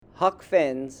Huck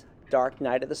Finn's Dark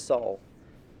Night of the Soul.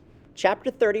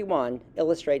 Chapter 31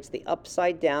 illustrates the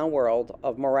upside-down world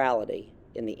of morality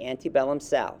in the antebellum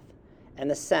South and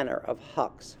the center of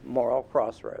Huck's moral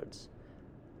crossroads,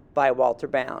 by Walter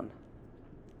Bound.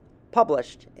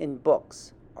 Published in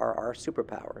Books Are Our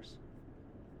Superpowers.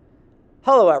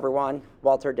 Hello everyone,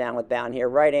 Walter Down with Bound here,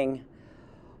 writing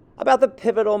about the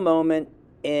pivotal moment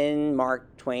in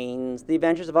Mark Twain's The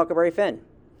Adventures of Huckleberry Finn.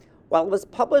 While it was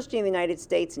published in the United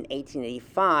States in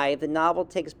 1885, the novel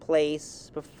takes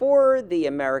place before the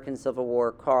American Civil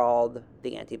War, called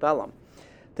the Antebellum.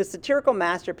 The satirical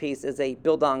masterpiece is a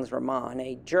Bildungsroman,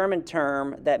 a German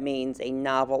term that means a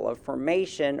novel of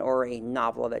formation or a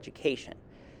novel of education.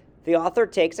 The author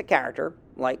takes a character,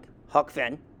 like Huck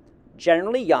Finn,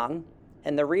 generally young,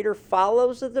 and the reader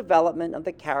follows the development of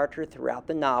the character throughout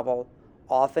the novel,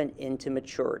 often into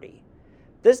maturity.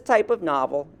 This type of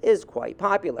novel is quite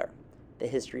popular. The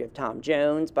History of Tom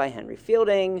Jones by Henry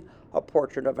Fielding, A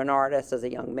Portrait of an Artist as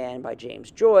a Young Man by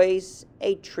James Joyce,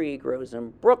 A Tree Grows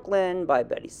in Brooklyn by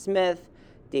Betty Smith,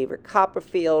 David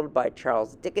Copperfield by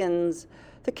Charles Dickens,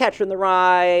 The Catcher in the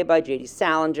Rye by J.D.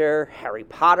 Salinger, Harry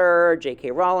Potter, J.K.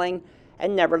 Rowling,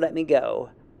 and Never Let Me Go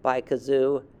by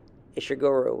Kazuo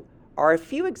Ishiguro are a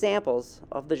few examples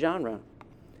of the genre.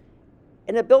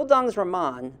 In a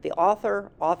Bildungsroman, the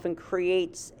author often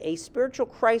creates a spiritual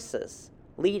crisis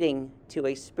leading to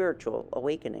a spiritual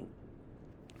awakening.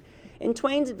 In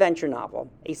Twain's adventure novel,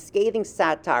 a scathing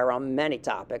satire on many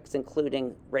topics,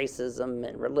 including racism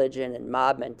and religion and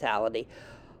mob mentality,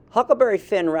 Huckleberry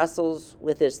Finn wrestles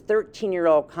with his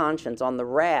 13-year-old conscience on the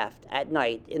raft at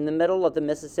night in the middle of the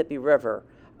Mississippi River,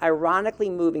 ironically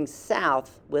moving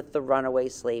south with the runaway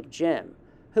slave Jim,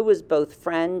 who was both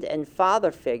friend and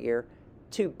father figure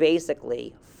to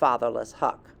basically fatherless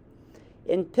Huck.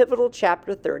 In pivotal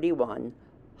chapter 31,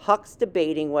 Huck's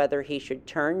debating whether he should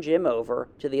turn Jim over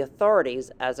to the authorities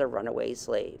as a runaway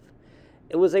slave.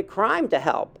 It was a crime to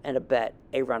help and abet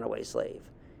a runaway slave.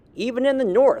 Even in the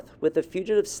North, with the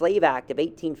Fugitive Slave Act of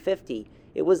 1850,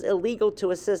 it was illegal to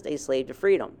assist a slave to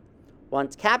freedom.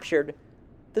 Once captured,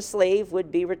 the slave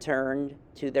would be returned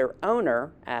to their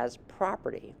owner as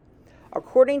property.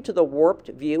 According to the warped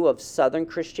view of Southern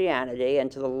Christianity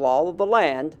and to the law of the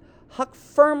land, Huck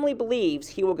firmly believes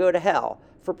he will go to hell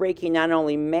for breaking not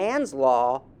only man's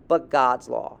law, but God's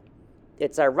law.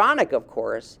 It's ironic, of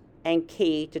course, and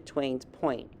key to Twain's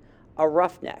point. A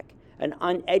roughneck, an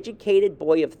uneducated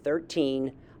boy of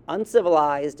 13,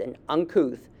 uncivilized and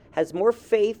uncouth, has more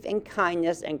faith and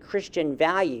kindness and Christian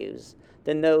values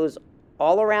than those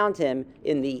all around him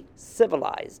in the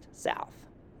civilized South.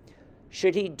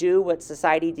 Should he do what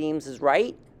society deems is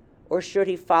right, or should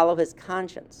he follow his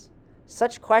conscience?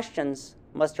 Such questions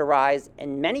must arise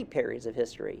in many periods of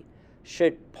history.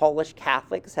 Should Polish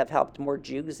Catholics have helped more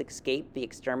Jews escape the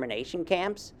extermination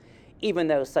camps, even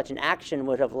though such an action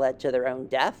would have led to their own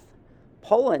death?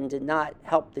 Poland did not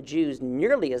help the Jews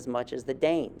nearly as much as the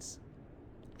Danes.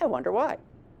 I wonder why.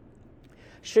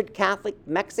 Should Catholic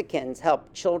Mexicans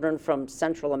help children from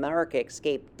Central America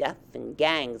escape death and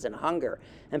gangs and hunger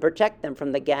and protect them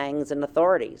from the gangs and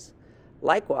authorities?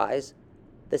 Likewise,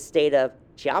 the state of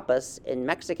Chiapas in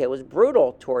Mexico was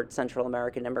brutal toward Central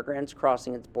American immigrants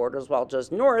crossing its borders, while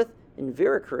just north, in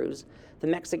Veracruz, the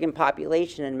Mexican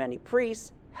population and many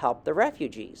priests helped the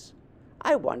refugees.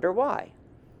 I wonder why.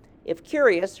 If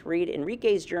curious, read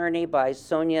Enrique's Journey by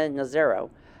Sonia Nazaro,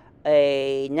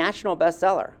 a national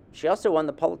bestseller. She also won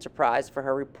the Pulitzer Prize for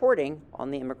her reporting on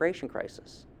the immigration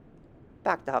crisis.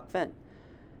 Back to Huck Finn.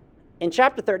 In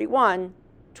chapter 31,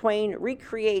 Twain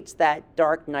recreates that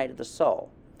dark night of the soul.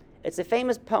 It's a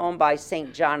famous poem by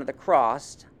St. John of the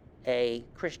Cross, a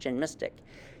Christian mystic.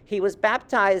 He was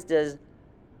baptized as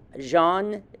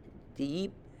Jean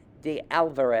de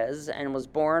Alvarez and was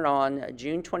born on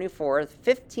June 24th,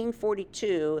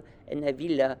 1542 in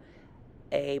Avila,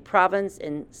 a province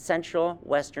in central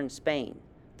western Spain.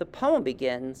 The poem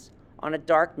begins, on a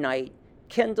dark night,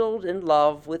 kindled in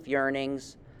love with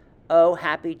yearnings. Oh,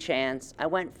 happy chance, I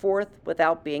went forth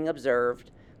without being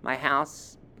observed, my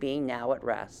house being now at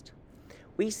rest.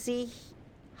 We see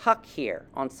Huck here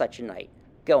on such a night,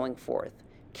 going forth,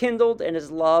 kindled in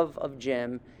his love of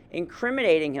Jim,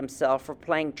 incriminating himself for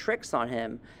playing tricks on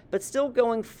him, but still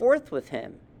going forth with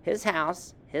him, his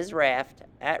house, his raft,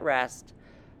 at rest,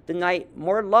 the night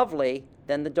more lovely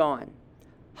than the dawn.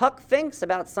 Huck thinks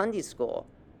about Sunday school,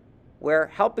 where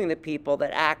helping the people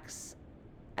that acts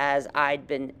as I'd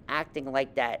been acting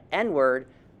like that N-word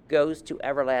goes to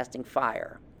everlasting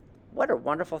fire. What a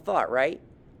wonderful thought, right?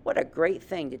 What a great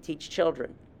thing to teach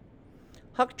children.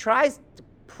 Huck tries to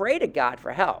pray to God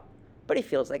for help, but he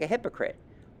feels like a hypocrite.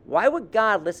 Why would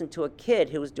God listen to a kid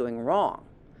who was doing wrong?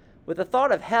 With the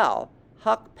thought of hell,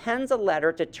 Huck pens a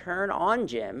letter to turn on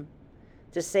Jim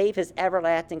to save his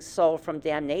everlasting soul from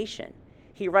damnation.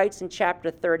 He writes in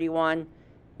chapter 31,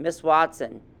 Miss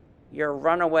Watson, your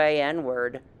runaway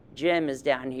N-word, Jim is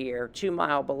down here 2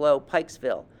 miles below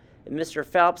Pikesville, and Mr.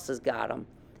 Phelps has got him,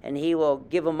 and he will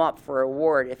give him up for a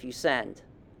reward if you send.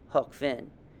 Huck Finn.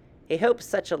 He hopes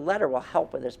such a letter will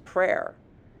help with his prayer.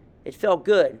 It felt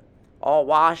good, all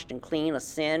washed and clean of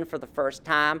sin for the first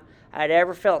time I'd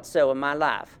ever felt so in my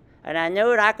life, and I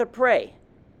knowed I could pray.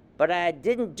 But I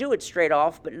didn't do it straight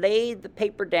off, but laid the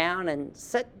paper down and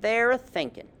sat there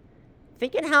a-thinking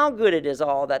how good it is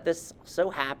all that this so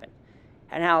happened,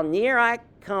 and how near I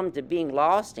come to being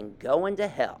lost and going to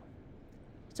hell.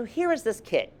 So here is this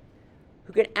kid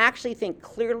who can actually think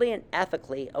clearly and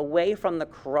ethically away from the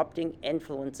corrupting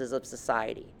influences of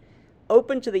society,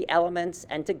 open to the elements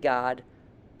and to God,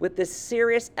 with this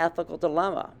serious ethical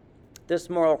dilemma, this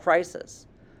moral crisis.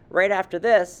 Right after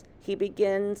this, he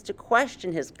begins to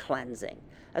question his cleansing,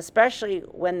 especially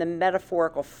when the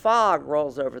metaphorical fog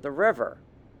rolls over the river.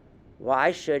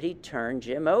 Why should he turn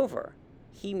Jim over?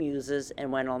 He muses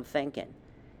and went on thinking,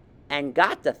 and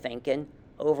got to thinking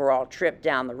over our trip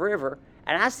down the river,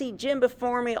 and I see Jim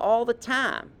before me all the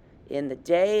time, in the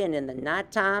day and in the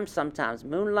nighttime, sometimes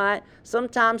moonlight,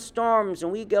 sometimes storms,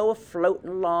 and we go floating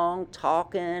along,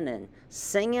 talking and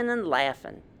singing and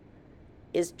laughing.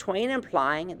 Is Twain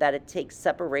implying that it takes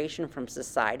separation from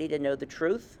society to know the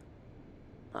truth?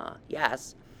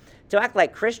 Yes. To act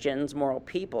like Christians, moral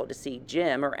people, to see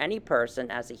Jim or any person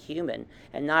as a human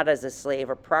and not as a slave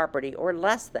or property or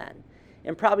less than.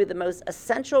 In probably the most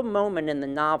essential moment in the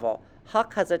novel,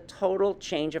 Huck has a total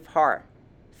change of heart,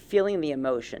 feeling the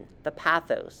emotion, the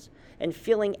pathos, and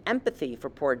feeling empathy for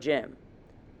poor Jim.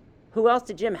 Who else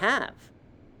did Jim have?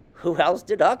 Who else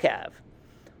did Huck have?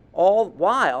 All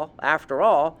while, after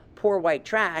all, poor white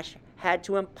trash had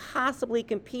to impossibly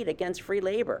compete against free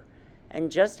labor. And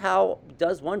just how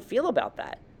does one feel about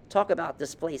that? Talk about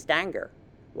displaced anger.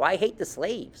 Why hate the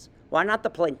slaves? Why not the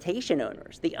plantation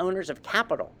owners, the owners of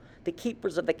capital, the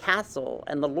keepers of the castle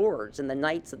and the lords and the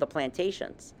knights of the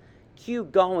plantations? Cue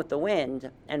Gone with the Wind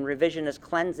and revisionist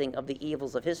cleansing of the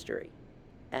evils of history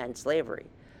and slavery.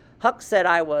 Huck said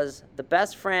I was the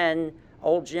best friend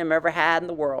old Jim ever had in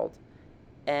the world,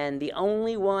 and the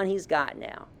only one he's got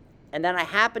now. And then I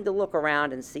happened to look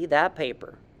around and see that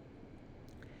paper.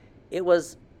 It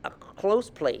was a close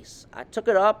place. I took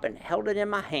it up and held it in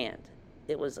my hand.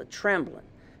 It was a trembling,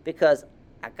 because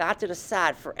I got to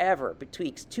decide forever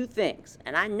betwixt two things,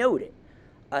 and I knowed it.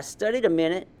 I studied a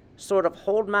minute, sort of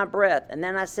hold my breath, and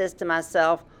then I says to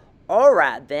myself, all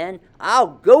right then, I'll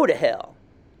go to hell.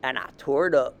 And I tore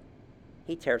it up.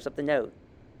 He tears up the note.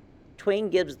 Twain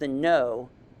gives the no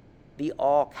the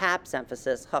all caps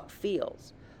emphasis Huck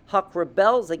feels. Huck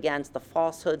rebels against the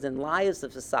falsehoods and lies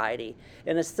of society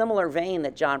in a similar vein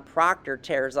that John Proctor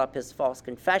tears up his false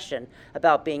confession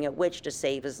about being a witch to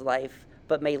save his life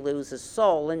but may lose his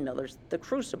soul in Miller's The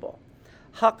Crucible.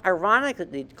 Huck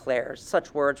ironically declares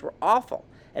such words were awful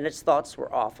and its thoughts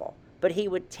were awful, but he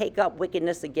would take up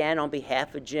wickedness again on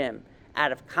behalf of Jim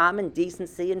out of common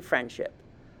decency and friendship.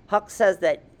 Huck says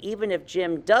that even if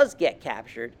Jim does get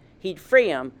captured, he'd free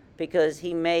him because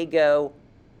he may go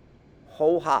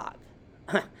whole hog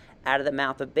out of the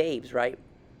mouth of babes, right?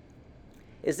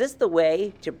 Is this the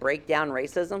way to break down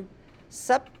racism?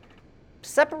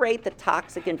 Separate the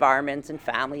toxic environments and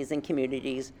families and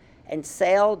communities and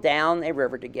sail down a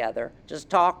river together, just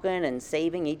talking and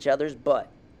saving each other's butt.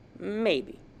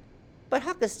 Maybe. But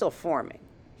Huck is still forming.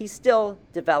 He's still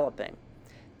developing.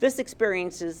 This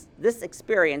experience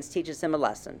teaches him a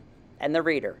lesson, and the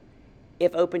reader,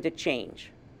 if open to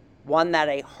change, one that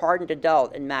a hardened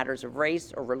adult in matters of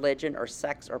race or religion or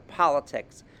sex or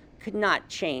politics could not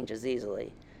change as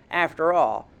easily. After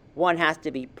all, one has to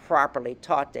be properly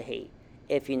taught to hate,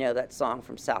 if you know that song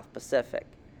from South Pacific.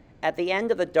 At the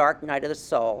end of The Dark Night of the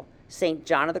Soul, St.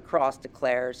 John of the Cross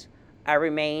declares, I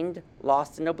remained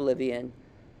lost in oblivion.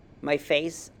 My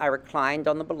face I reclined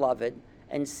on the beloved,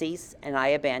 and ceased and I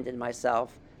abandoned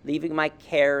myself, leaving my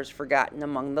cares forgotten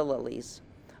among the lilies.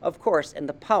 Of course, in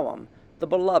the poem, the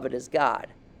beloved is God.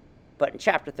 But in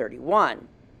chapter 31,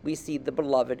 we see the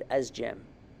beloved as Jim,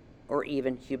 or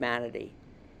even humanity.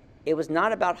 It was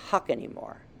not about Huck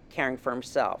anymore, caring for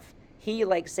himself. He,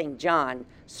 like St. John,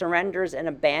 surrenders and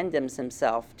abandons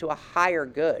himself to a higher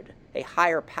good, a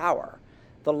higher power,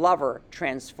 the lover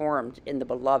transformed in the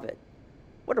beloved.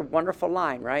 What a wonderful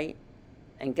line, right?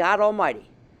 And God Almighty,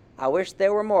 I wish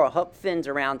there were more Huck Finns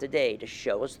around today to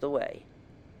show us the way.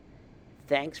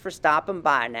 Thanks for stopping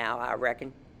by now, I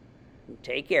reckon.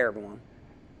 Take care, everyone.